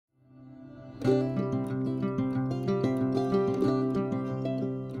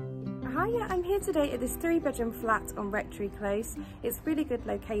I'm here today at this 3-bedroom flat on Rectory Close. It's a really good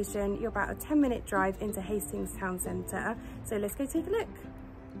location. You're about a 10-minute drive into Hastings town centre. So let's go take a look.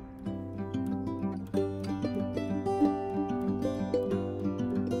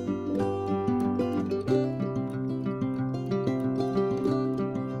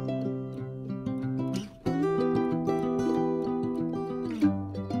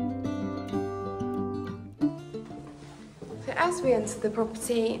 So as we enter the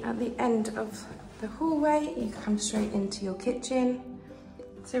property, at the end of the hallway, you come straight into your kitchen.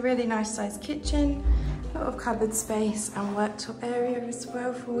 It's a really nice sized kitchen, a lot of cupboard space and worktop area as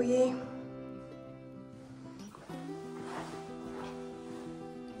well for you.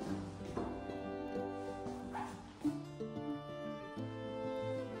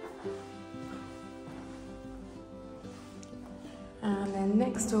 And then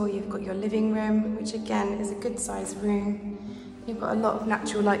next door you've got your living room, which again is a good sized room. You've got a lot of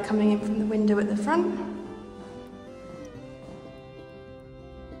natural light coming in from the window at the front.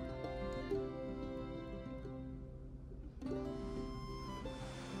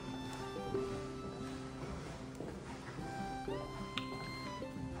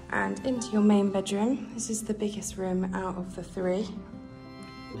 And into your main bedroom. This is the biggest room out of the 3.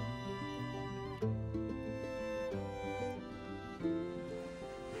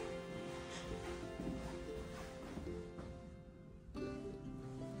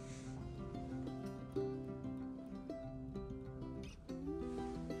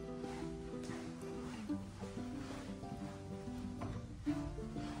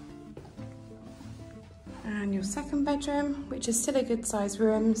 And your second bedroom, which is still a good sized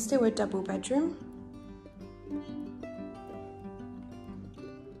room, still a double bedroom.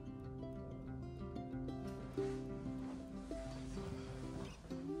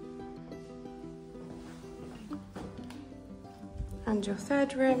 And your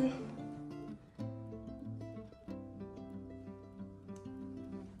third room.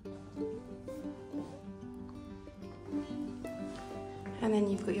 And then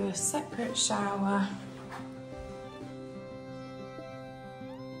you've got your separate shower.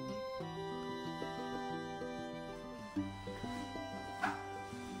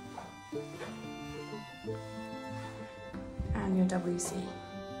 And your WC.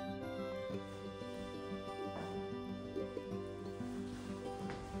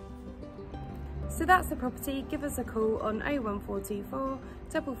 So that's the property. Give us a call on 01424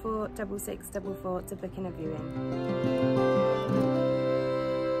 44 66 44 to book in a viewing.